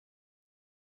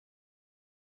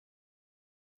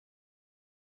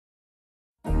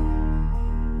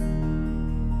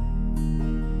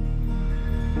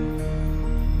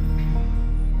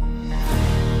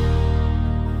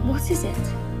What is it?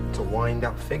 It's a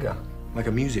wind-up figure, like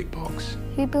a music box.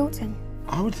 Who built him?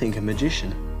 I would think a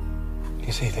magician.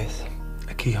 You see this?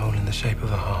 A keyhole in the shape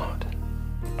of a heart.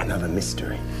 Another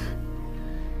mystery.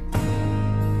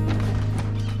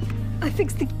 I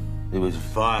fixed the... It was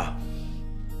fire.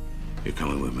 You're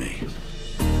coming with me.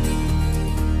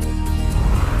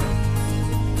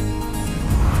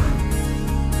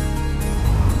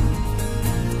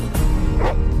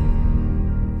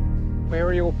 Where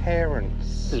are your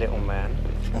parents, little man?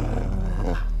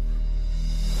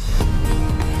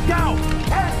 Go!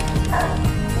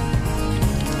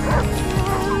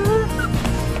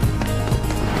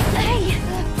 Hey!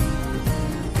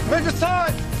 Move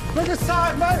aside! Move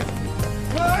aside, move!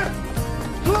 Move!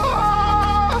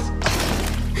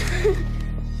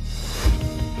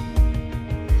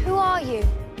 Who are you?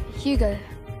 Hugo.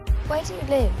 Where do you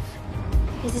live?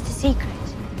 Is it a secret?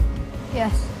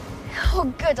 Yes. Oh,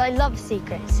 good. I love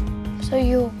secrets. So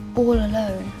you're all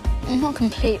alone? Not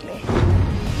completely.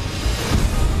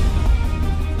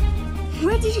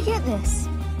 Where did you get this?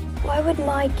 Why would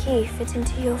my key fit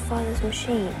into your father's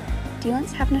machine? Do you want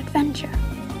to have an adventure?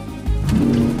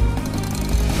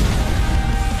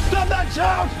 Stop that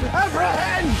child!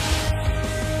 Apprehend!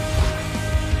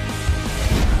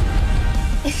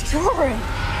 It's drawing.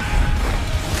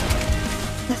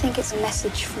 I think it's a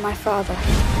message from my father.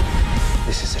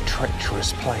 This is a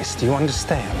treacherous place. Do you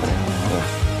understand?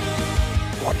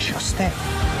 Watch your step.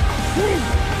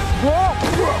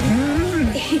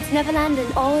 It's Neverland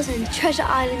and Oz and Treasure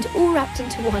Island all wrapped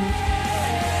into one.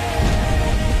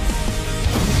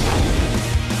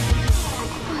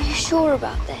 Are you sure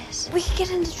about this? We could get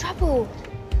into trouble.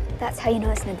 That's how you know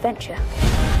it's an adventure.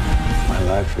 My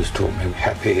life has taught me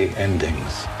happy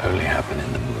endings only happen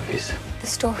in the movies. The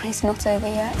story's not over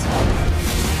yet.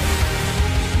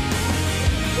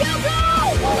 Hugo!